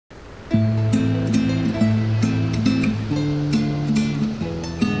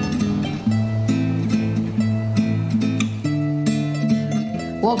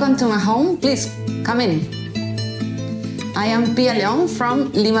Welcome to my home. Please, come in. I am León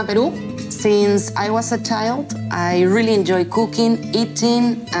from Lima, Peru. Since I was a child, I really enjoy cooking,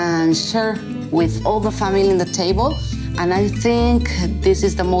 eating, and share with all the family in the table. And I think this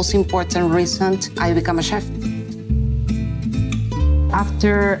is the most important reason I become a chef.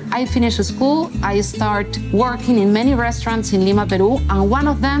 After I finished school, I started working in many restaurants in Lima, Peru, and one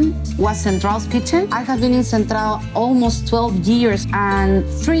of them was Central's Kitchen. I have been in Central almost 12 years, and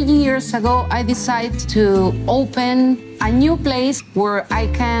 3 years ago, I decided to open a new place where I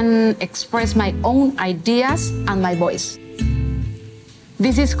can express my own ideas and my voice.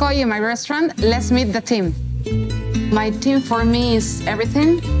 This is Koi, my restaurant. Let's meet the team. My team for me is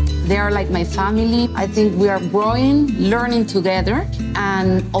everything. They are like my family. I think we are growing, learning together,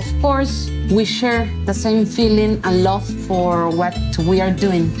 and of course, we share the same feeling and love for what we are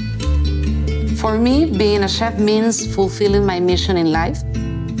doing. For me, being a chef means fulfilling my mission in life.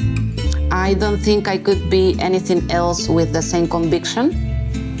 I don't think I could be anything else with the same conviction.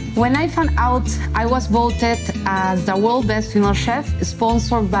 When I found out I was voted as the world's best female chef,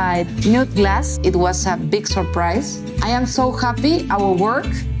 sponsored by NUDE Glass, it was a big surprise. I am so happy our work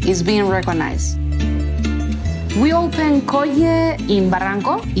is being recognized. We opened Coye in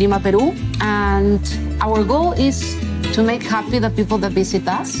Barranco, Lima, Peru, and our goal is to make happy the people that visit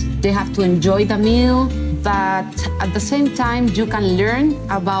us. They have to enjoy the meal, but at the same time, you can learn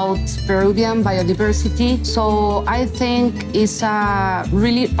about Peruvian biodiversity. So I think it's a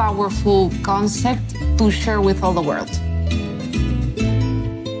really powerful concept to share with all the world.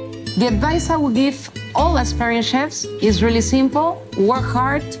 The advice I would give all aspiring chefs is really simple: work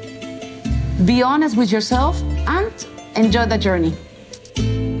hard, be honest with yourself, and enjoy the journey.